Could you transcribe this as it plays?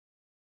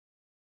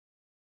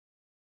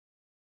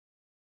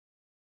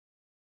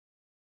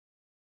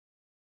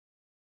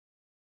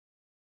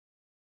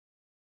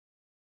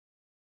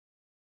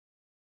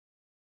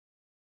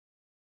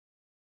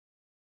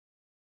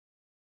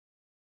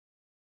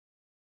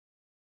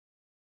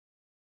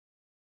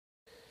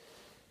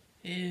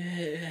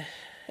Hello.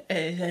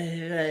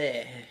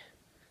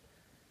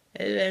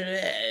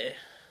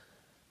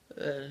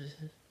 Uh,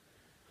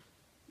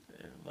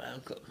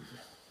 Welcome.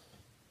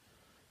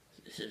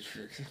 This is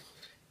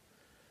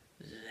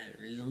a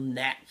little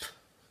nap.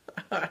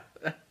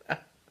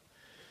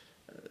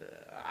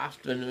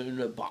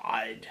 Afternoon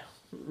abide.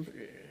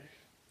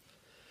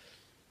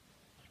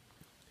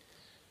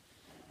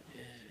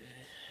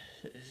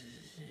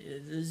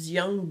 This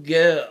young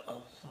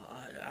girl,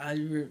 I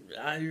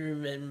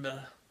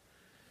remember.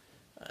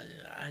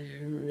 I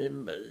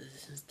remember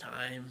this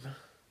time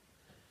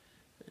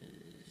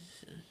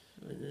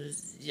when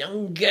this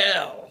young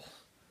girl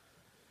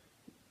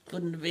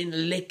couldn't have been a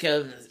lick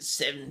over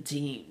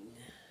 17.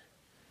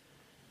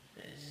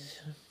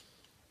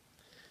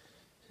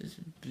 This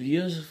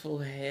beautiful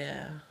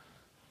hair,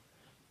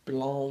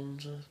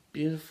 blonde,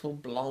 beautiful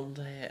blonde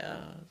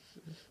hair,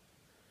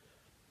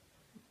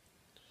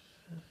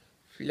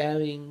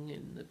 flowing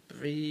in the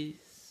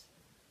breeze.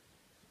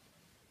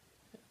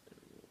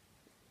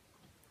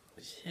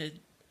 She had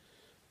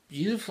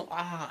beautiful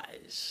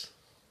eyes,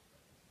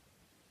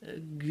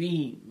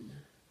 green,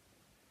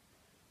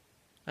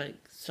 like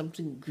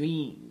something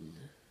green.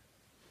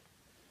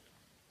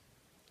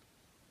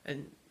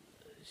 And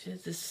she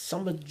had this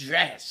summer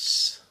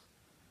dress.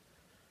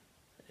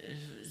 It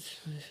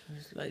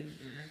was like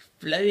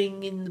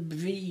flowing in the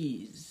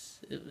breeze.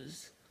 It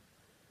was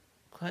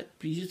quite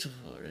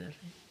beautiful, really.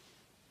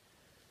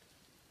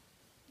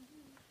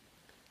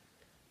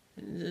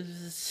 And there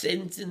was a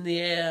scent in the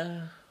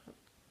air,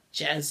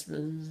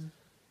 jasmine,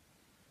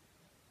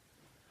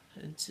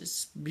 and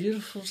this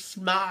beautiful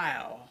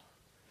smile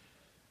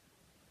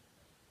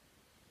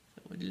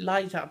that would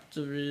light up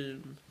the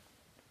room.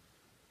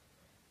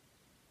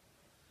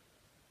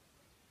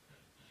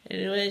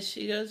 Anyway,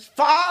 she goes,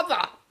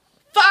 "Father!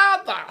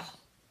 Father!"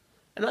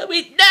 And I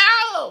went,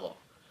 "No!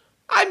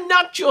 I'm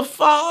not your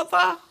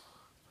father!"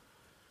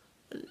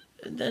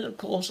 And then, of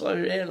course, I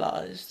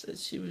realised that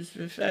she was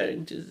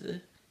referring to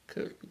the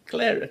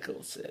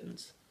clerical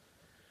sense.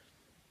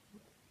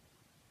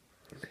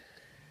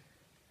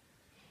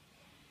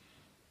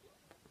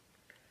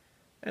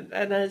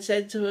 And I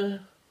said to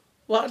her,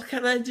 "What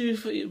can I do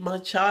for you, my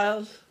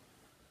child?"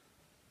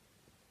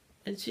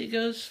 And she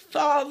goes,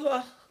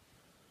 "Father,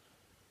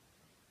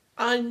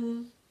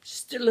 I'm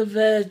still a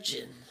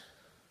virgin,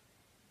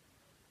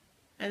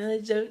 and I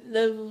don't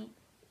know,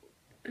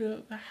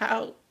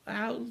 how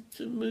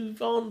to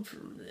move on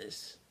from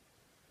this.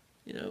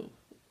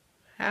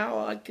 How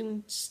I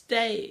can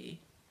stay.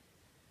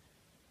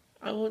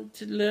 I want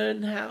to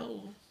learn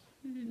how,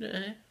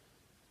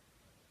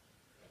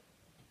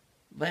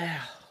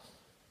 Well,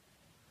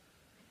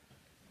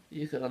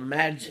 you can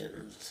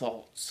imagine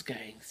thoughts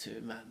going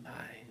through my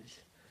mind.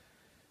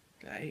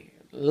 Like,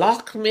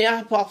 lock me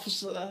up,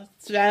 officer,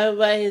 throw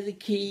away the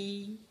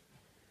key,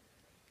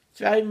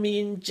 throw me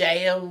in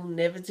jail,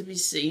 never to be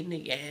seen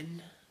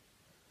again.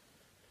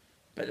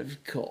 But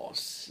of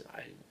course,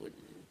 I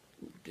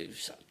wouldn't do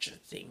such a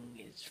thing.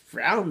 It's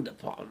frowned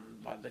upon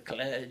by the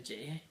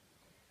clergy.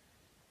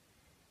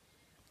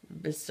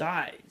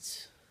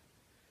 Besides,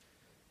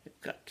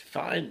 we've got to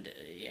find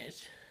her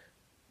yet.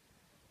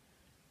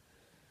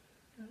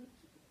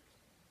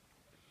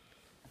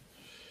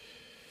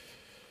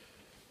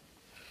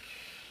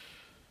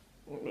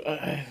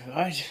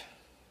 Right.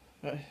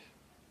 Oh,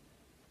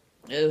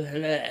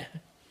 hello.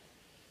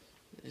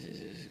 This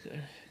is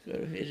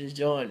got here to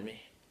join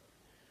me.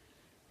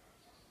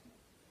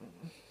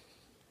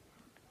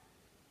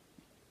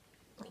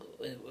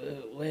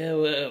 Where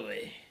were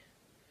we?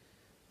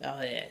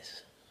 Oh,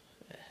 yes.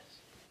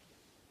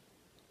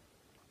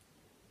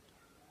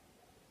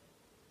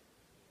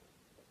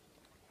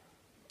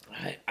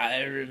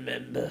 I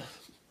remember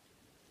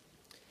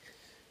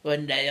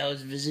one day I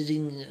was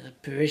visiting a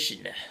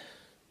parishioner,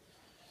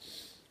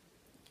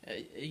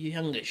 a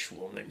youngish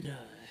woman,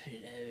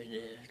 in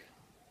her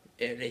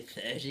early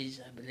 30s,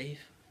 I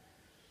believe.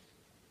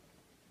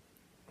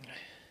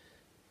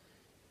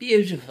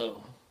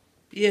 Beautiful,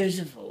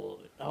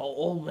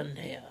 auburn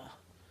hair.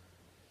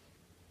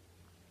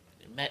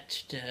 It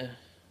matched her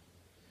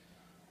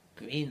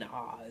green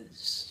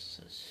eyes,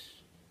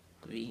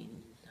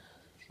 green,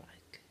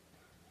 like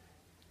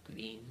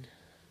green.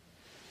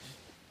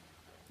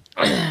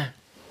 I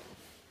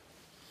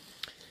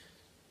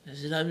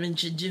said, I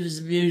mentioned you as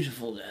a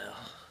beautiful girl.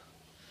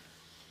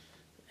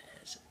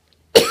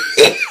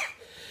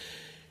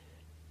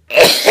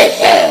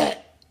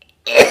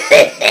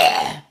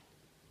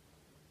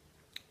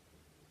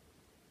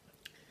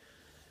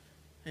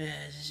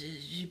 Yes,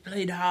 she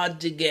played hard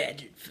to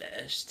get at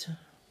first.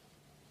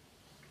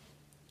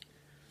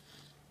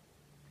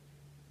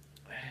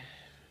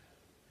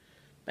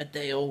 But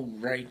they all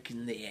break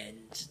in the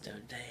end,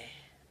 don't they?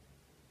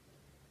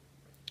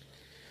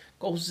 Of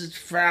course, it's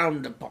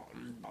frowned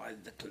upon by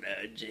the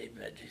clergy,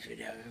 but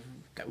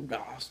don't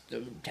ask,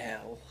 don't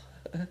tell.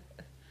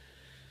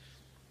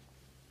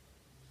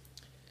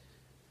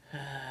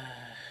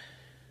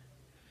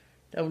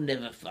 They'll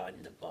never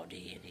find the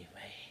body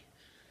anyway.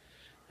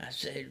 I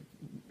said,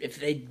 if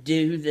they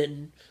do,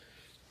 then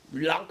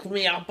lock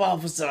me up,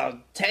 officer.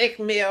 Take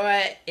me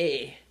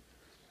away.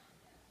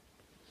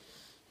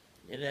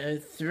 You know,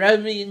 throw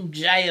me in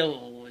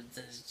jail with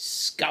the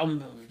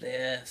scum of the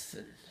earth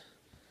and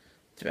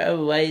throw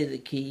away the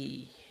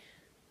key.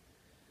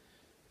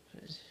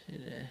 But,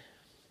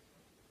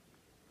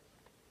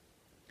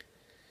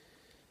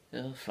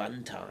 oh,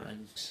 fun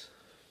times.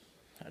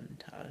 Fun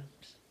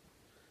times.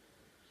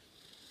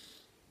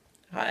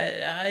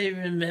 I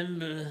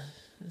remember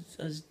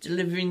I was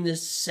delivering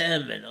this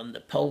sermon on the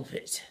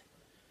pulpit.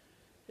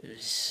 It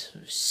was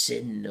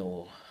sin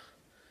or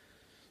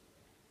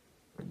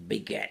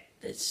beget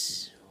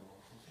this,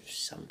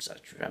 some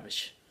such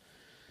rubbish.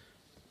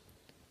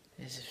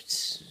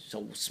 It's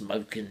all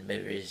smoke and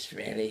mirrors,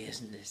 really,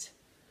 isn't it?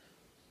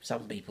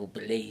 Some people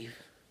believe.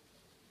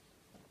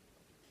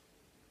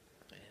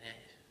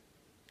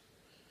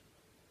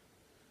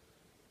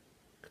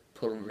 Could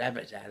pull a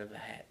rabbit out of a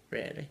hat,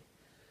 really.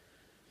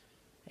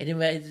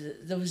 Anyway,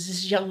 there was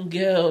this young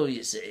girl,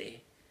 you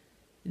see,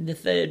 in the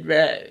third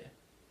row.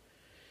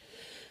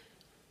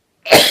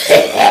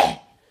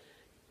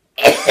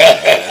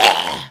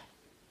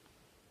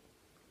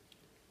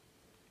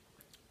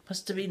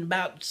 Must have been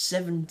about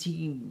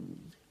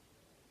 17.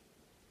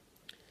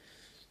 She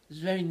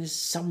was wearing this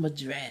summer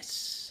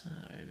dress,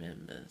 I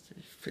remember. It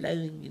was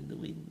flowing in the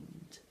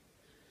wind.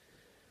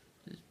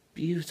 It was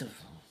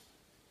beautiful.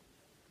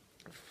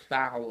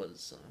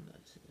 Flowers on it.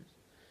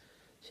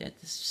 She had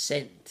this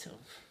scent of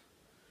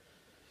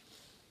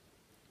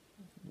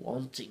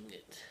wanting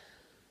it,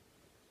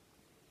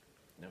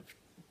 of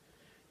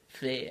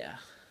fear.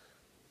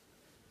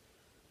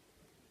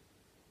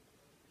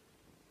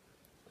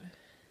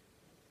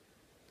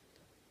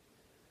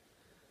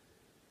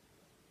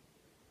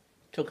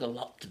 Took a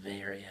lot to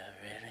marry her,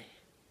 really.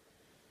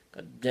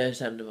 Got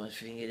dirt under my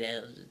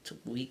fingernails. It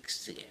took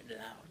weeks to get it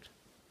out.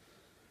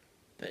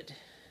 But,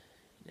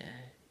 you know,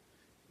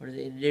 what do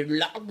they do?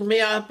 Lock me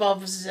up,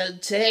 officer.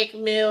 Take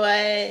me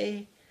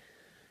away.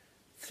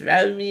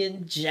 Throw me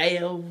in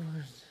jail.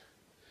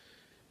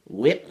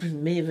 Whip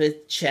me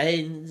with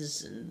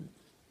chains and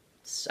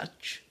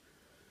such.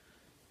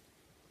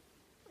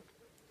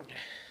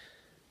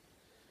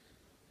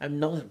 I'm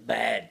not a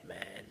bad man.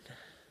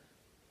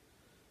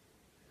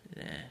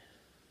 No,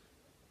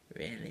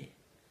 really.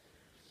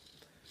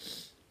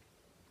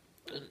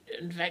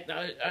 In fact,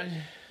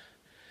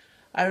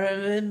 I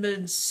remember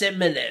in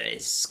seminary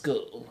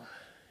school,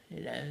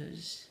 you know, it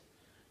was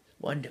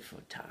a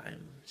wonderful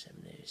time,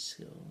 seminary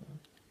school.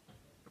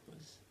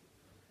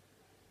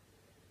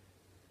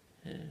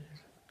 It was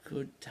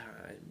good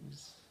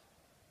times,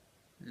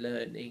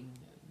 learning,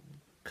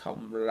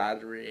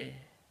 camaraderie,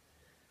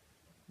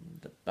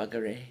 the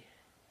buggery.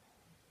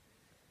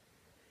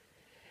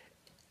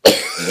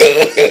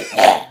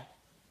 The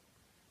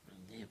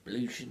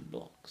ablution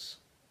blocks.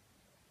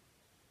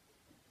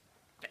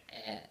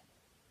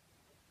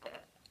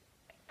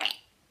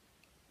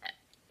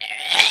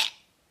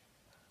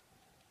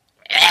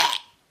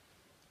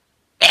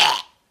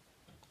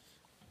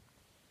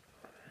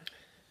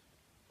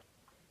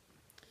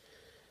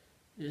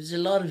 There was a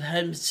lot of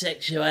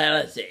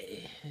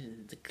homosexuality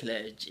in the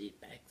clergy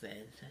back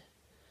then.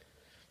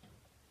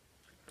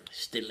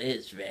 Still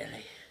is,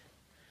 really.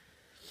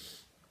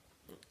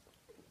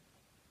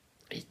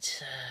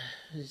 It's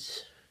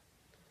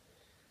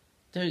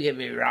don't get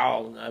me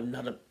wrong, I'm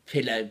not a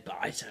pillow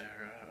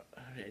biter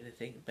or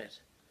anything, but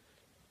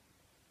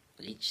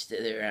each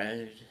to their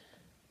own.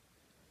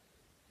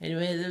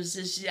 Anyway, there was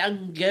this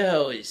young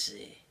girl, you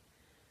see.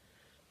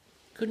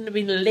 Couldn't have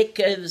been a lick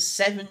over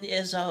 7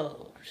 years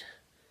old.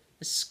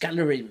 A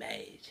scullery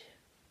maid.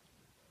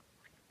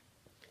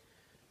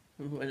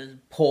 From one of the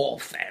poor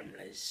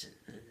families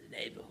in the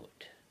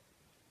neighbourhood.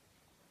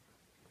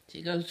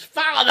 She goes,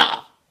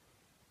 Father!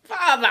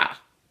 Father!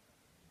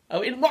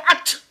 Oh, in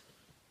what?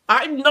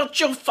 I'm not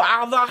your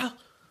father!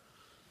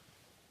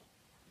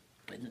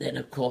 And then,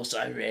 of course,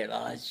 I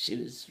realised she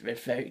was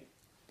referring...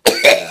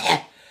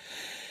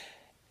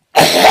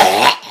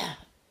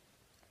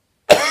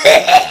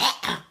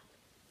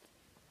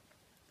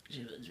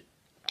 she was...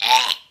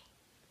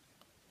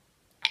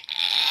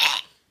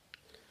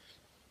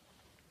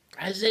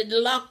 I said,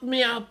 lock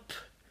me up.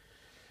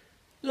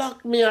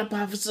 Lock me up,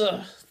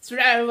 officer.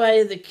 Throw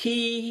away the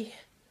key.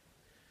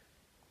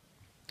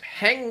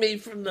 Hang me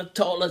from the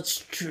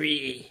tallest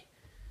tree.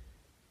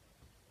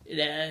 You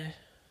know.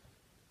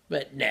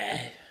 But no.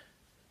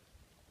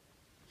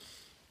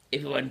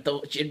 Everyone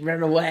thought she'd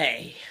run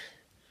away.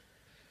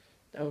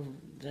 They'll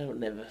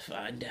never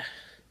find her.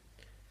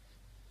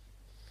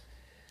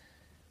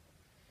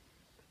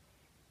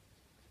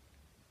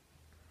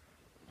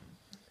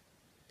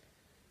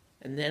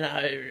 And then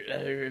I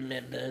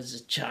remember as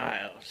a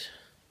child,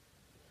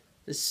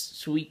 this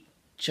sweet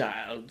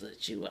child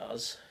that she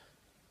was,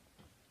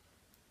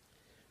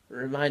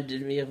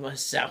 reminded me of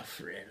myself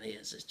really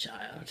as a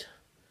child.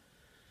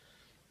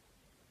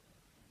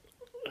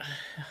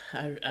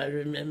 I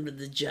remember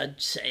the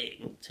judge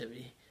saying to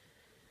me,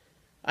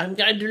 I'm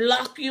going to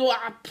lock you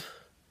up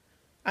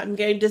I'm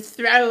going to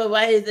throw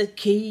away the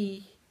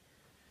key.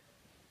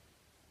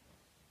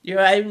 Your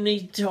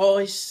only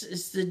choice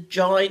is to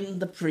join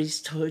the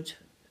priesthood.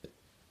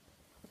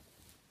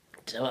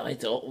 So I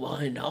thought,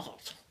 why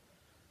not?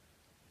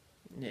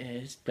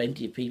 There's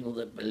plenty of people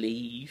that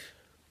believe.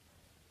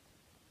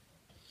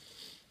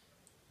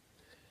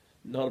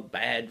 Not a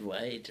bad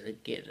way to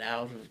get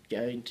out of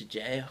going to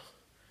jail.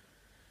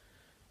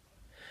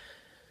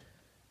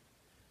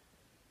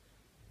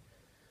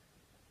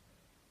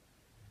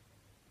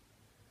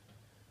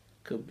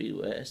 Could be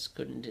worse,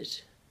 couldn't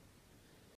it?